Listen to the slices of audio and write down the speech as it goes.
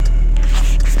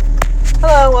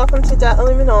Hello, welcome to Debt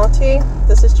Illuminati.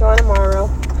 This is Joanna Morrow.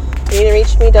 You can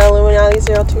reach me,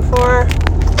 DeIlluminati024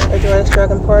 or Joanna's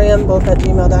Drug Emporium, both at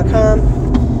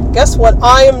gmail.com. Guess what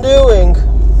I am doing?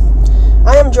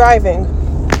 I am driving.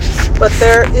 But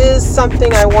there is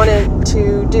something I wanted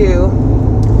to do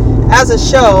as a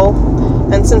show,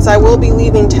 and since I will be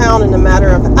leaving town in a matter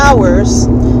of hours,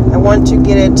 I want to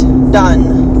get it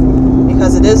done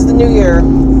because it is the new year,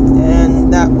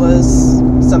 and that was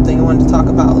something I wanted to talk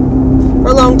about for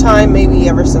a long time, maybe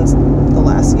ever since the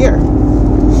last year.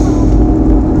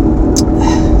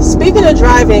 Speaking of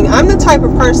driving, I'm the type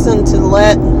of person to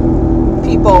let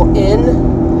people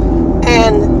in,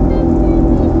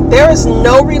 and there is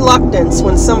no reluctance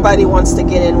when somebody wants to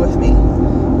get in with me.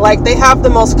 Like, they have the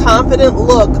most confident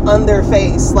look on their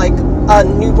face, like a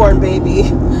newborn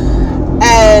baby,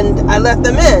 and I let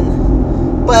them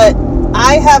in. But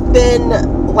I have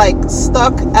been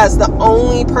stuck as the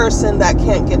only person that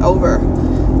can't get over,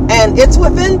 and it's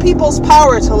within people's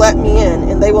power to let me in,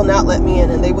 and they will not let me in,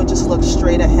 and they would just look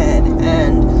straight ahead.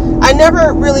 And I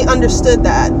never really understood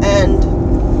that, and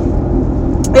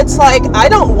it's like, I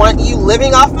don't want you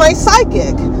living off my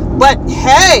psychic, but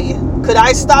hey, could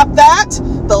I stop that?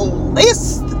 The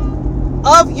least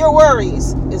of your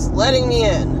worries is letting me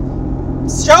in.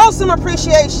 Show some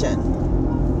appreciation.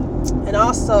 And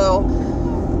also,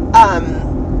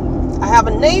 I have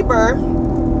a neighbor,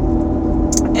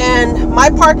 and my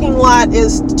parking lot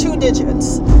is 2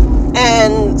 digits.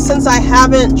 And since I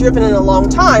haven't driven in a long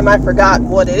time, I forgot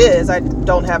what it is. I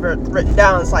don't have it written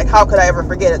down. It's like, how could I ever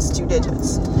forget it's 2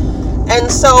 digits? And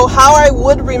so how I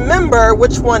would remember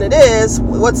which one it is,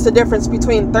 what's the difference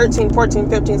between 13, 14,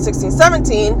 15, 16,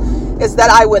 17, is that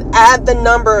I would add the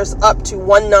numbers up to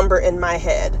one number in my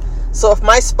head. So if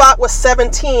my spot was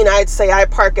 17, I'd say I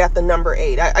park at the number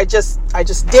 8. I just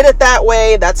did it that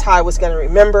way. That's how I was going to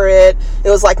remember it. It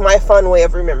was like my fun way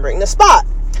of remembering the spot.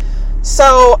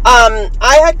 So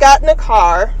I had gotten a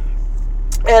car,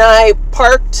 and I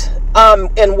parked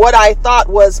in what I thought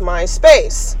was my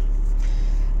space.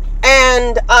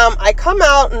 And I come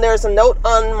out, and there's a note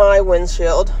on my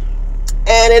windshield,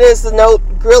 and it is the note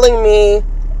grilling me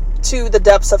to the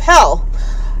depths of hell.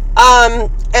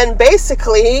 And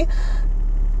basically,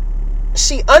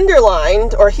 she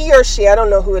underlined, or he or she, I don't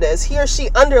know who it is, he or she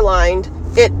underlined,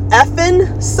 "It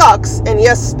effing sucks," and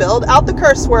yes, spelled out the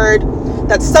curse word,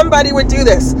 that somebody would do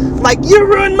this. Like, you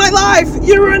ruined my life,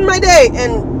 you ruined my day,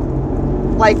 and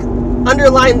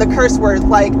underline the curse word.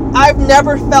 Like, I've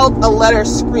never felt a letter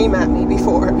scream at me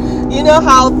before. You know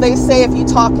how they say if you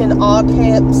talk in all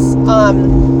caps,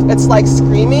 it's like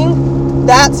screaming?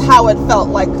 That's how it felt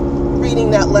like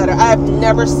reading that letter. I have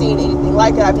never seen anything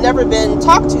like it. I've never been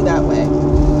talked to that way.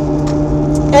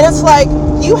 And it's like,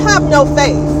 you have no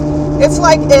faith. It's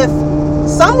like, if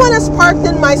someone is parked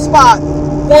in my spot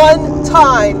one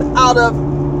time out of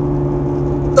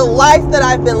the life that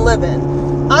I've been living,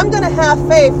 I'm going to have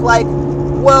faith, like,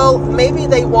 well, maybe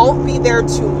they won't be there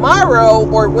tomorrow,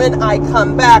 or when I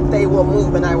come back, they will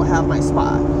move and I will have my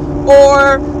spot.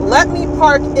 Or let me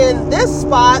park in this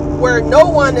spot where no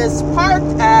one is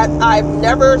parked at, I've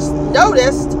never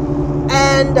noticed,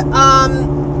 and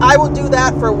I will do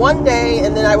that for one day,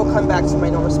 and then I will come back to my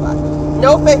normal spot.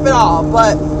 No faith at all,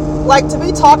 but to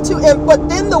be talked to. And but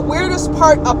then the weirdest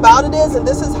part about it is, and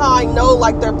this is how I know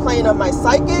they're playing on my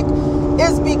psychic,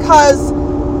 is because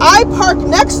I park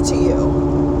next to you.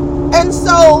 And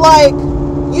so,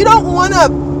 you don't want to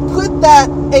put that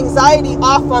anxiety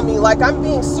off on me. Like, I'm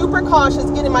being super cautious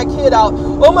getting my kid out.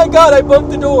 Oh my God, I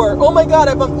bumped the door. Oh my God,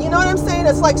 I bumped. You know what I'm saying?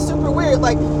 It's super weird.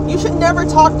 You should never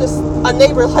talk to a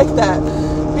neighbor like that.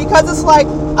 Because it's like,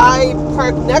 I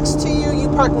park next to you, you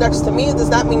park next to me. Does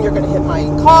that mean you're going to hit my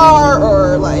car?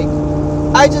 Or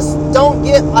I just don't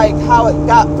get how it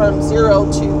got from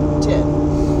 0 to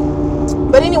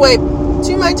 10. But anyway,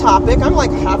 to my topic, I'm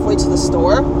halfway to the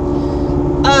store.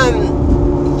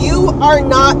 You are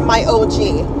not my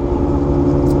OG.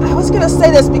 I was gonna say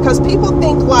this because people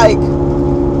think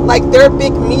they're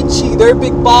Big Michi, they're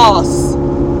Big Boss,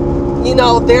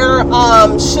 they're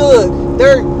Suge,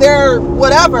 they're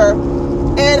whatever.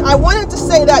 And I wanted to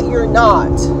say that you're not,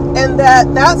 and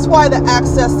that's why the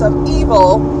access of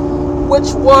evil,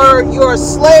 which were your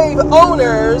slave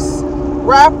owners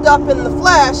wrapped up in the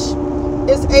flesh,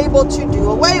 is able to do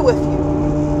away with you.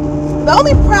 The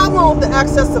only problem with the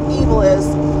access of evil is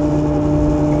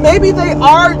maybe they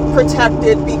are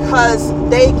protected because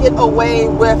they get away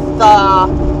with the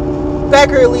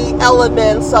beggarly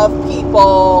elements of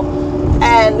people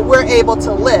and we're able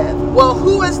to live. Well,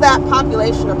 who is that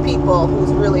population of people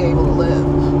who's really able to live?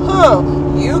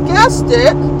 You guessed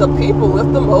it, the people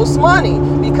with the most money.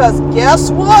 Because guess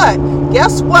what?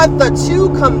 Guess what the two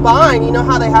combined, you know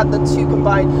how they had the two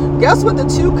combined? Guess what the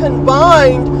two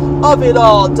combined of it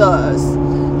all does?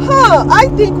 I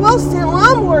think we'll send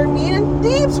Lawnmower Meat and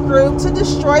Thieves Group to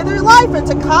destroy their life and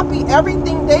to copy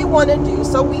everything they want to do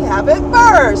so we have it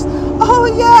first. Oh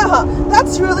yeah,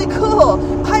 that's really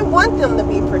cool. I want them to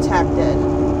be protected,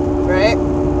 right?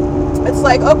 It's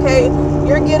like, okay,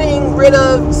 you're getting rid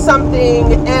of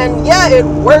something and yeah, it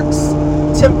works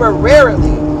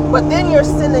temporarily, but then you're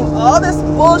sending all this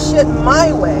bullshit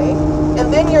my way,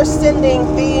 and then you're sending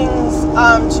things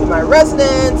to my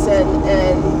residents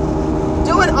and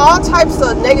doing all types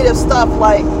of negative stuff.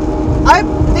 Like, I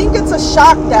think it's a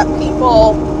shock that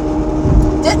people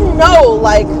didn't know,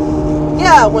 like,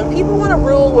 yeah, when people want to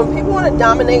rule, when people want to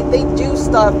dominate, they do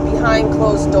stuff behind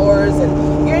closed doors.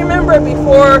 And you remember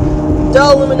before the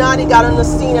Illuminati got on the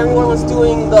scene, everyone was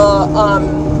doing the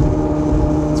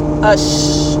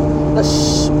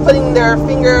putting their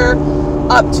finger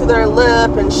up to their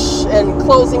lip and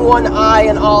closing one eye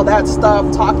and all that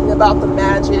stuff, talking about the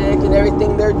magic and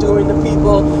everything they're doing to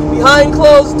people behind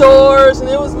closed doors. And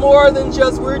it was more than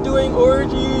just we're doing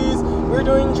orgies, we're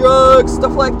doing drugs,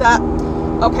 stuff like that.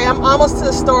 Okay, I'm almost to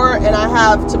the store and I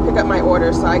have to pick up my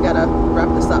order, so I gotta wrap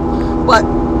this up. But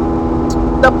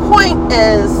the point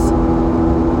is,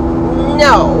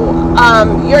 no,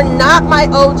 you're not my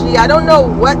OG. I don't know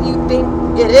what you think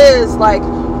it is. Like,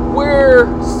 we're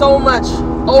so much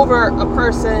over a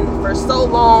person for so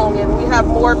long, and we have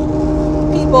more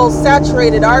people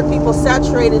saturated, our people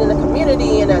saturated in the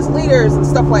community and as leaders and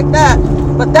stuff like that.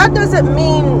 But that doesn't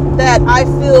mean that I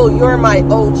feel you're my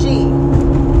OG.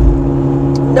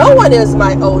 No one is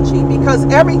my OG, because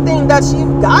everything that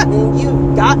you've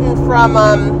gotten from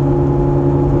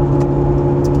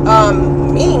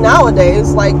me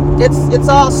nowadays. Like, it's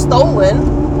all stolen.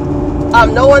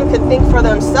 No one can think for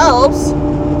themselves.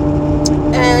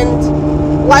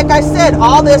 And like I said,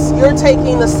 all this, you're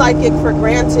taking the psychic for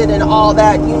granted and all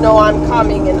that, you know I'm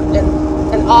coming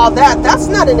and all that. That's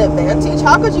not an advantage.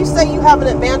 How could you say you have an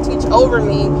advantage over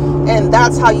me and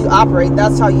that's how you operate,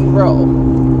 that's how you roll?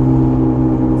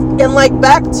 And like,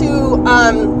 back to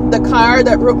the car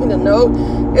that wrote me the note,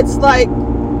 it's like,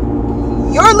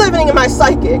 you're living in my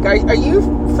psychic. Are you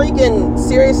freaking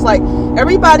serious? Like,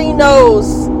 everybody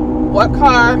knows what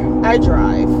car I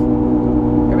drive.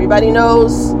 Everybody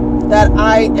knows that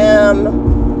I am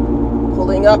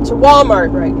pulling up to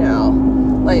Walmart right now.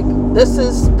 Like, this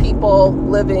is people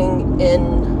living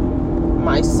in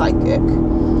my psychic.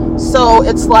 So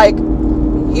it's like,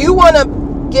 you want to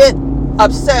get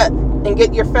upset and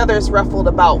get your feathers ruffled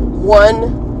about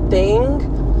one thing,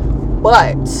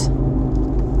 but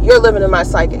you're living in my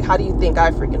psychic. How do you think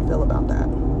I freaking feel about that?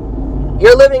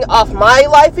 You're living off my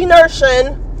life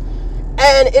inertia.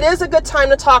 And it is a good time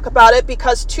to talk about it,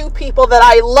 because two people that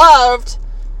I loved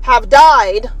have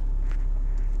died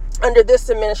under this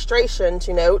administration,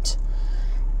 to note.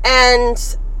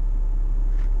 And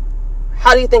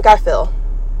how do you think I feel?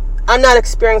 I'm not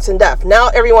experiencing death. Now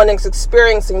everyone is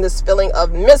experiencing this feeling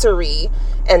of misery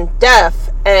and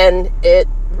death, and it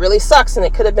really sucks, and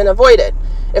it could have been avoided.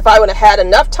 If I would have had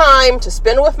enough time to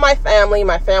spend with my family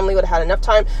would have had enough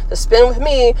time to spend with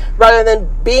me, rather than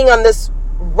being on this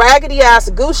raggedy ass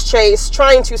goose chase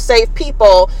trying to save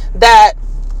people that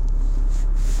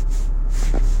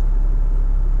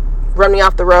run me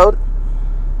off the road,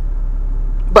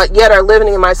 but yet are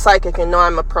living in my psychic and know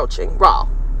I'm approaching. Well,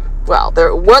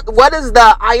 what is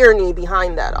the irony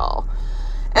behind that all?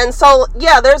 And so,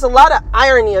 yeah, there's a lot of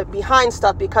irony behind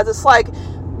stuff, because it's like,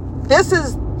 this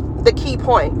is the key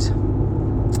point.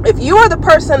 If you are the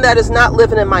person that is not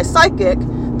living in my psychic,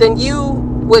 then you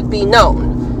would be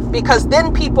known, because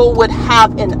then people would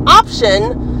have an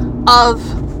option of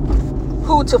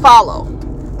who to follow.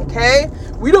 Okay?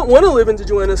 We don't want to live into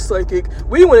Joanna's psychic.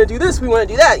 We want to do this, we want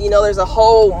to do that. You know, there's a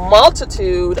whole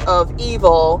multitude of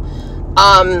evil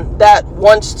that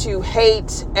wants to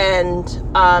hate and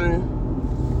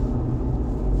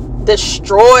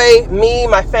destroy me,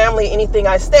 my family, anything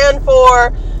I stand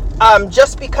for,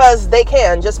 just because they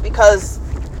can, just because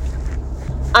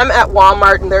I'm at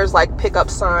Walmart and there's like pickup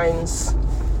signs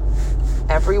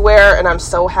everywhere, and I'm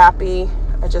so happy.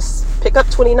 I just pick up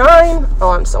 29. Oh,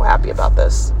 I'm so happy about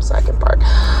this, so I can park.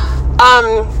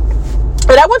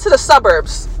 But I went to the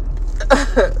suburbs.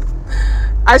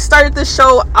 I started this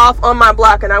show off on my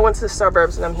block, and I went to the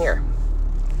suburbs, and I'm here.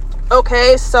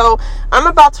 Okay, so I'm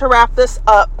about to wrap this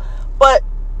up, but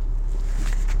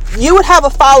you would have a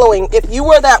following if you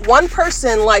were that one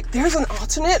person, like, there's an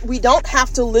alternate. We don't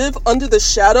have to live under the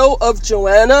shadow of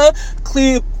Joanna,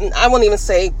 I won't even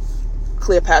say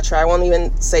Cleopatra. I won't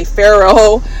even say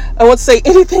Pharaoh. I won't say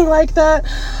anything like that.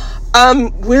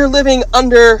 We're living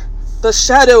under the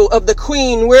shadow of the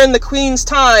queen. We're in the queen's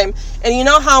time. And you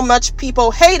know how much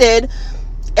people hated,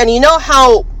 and you know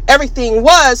how everything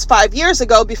was 5 years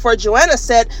ago before Joanna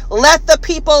said, let the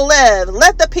people live,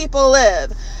 let the people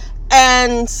live.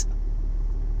 And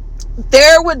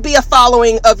there would be a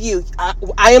following of you.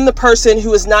 I am the person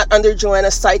who is not under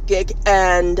Joanna's psychic,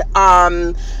 and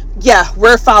yeah,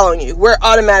 we're following you. We're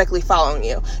automatically following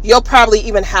you. You'll probably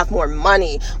even have more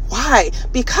money. Why?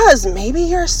 Because maybe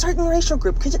you're a certain racial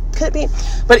group. Could it be?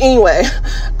 But anyway,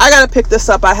 I gotta pick this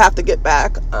up. I have to get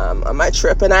back on my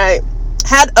trip, and I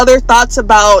had other thoughts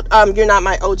about You're Not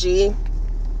My OG,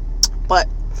 but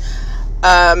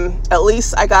at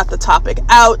least I got the topic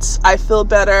out. I feel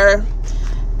better,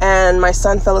 and my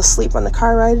son fell asleep on the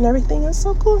car ride and everything. It's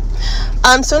so cool.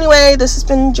 So anyway, this has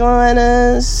been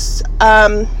Joanna's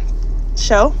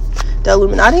show, The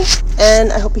Illuminati,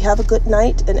 and I hope you have a good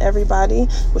night, and everybody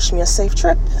wish me a safe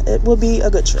trip. It will be a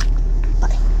good trip.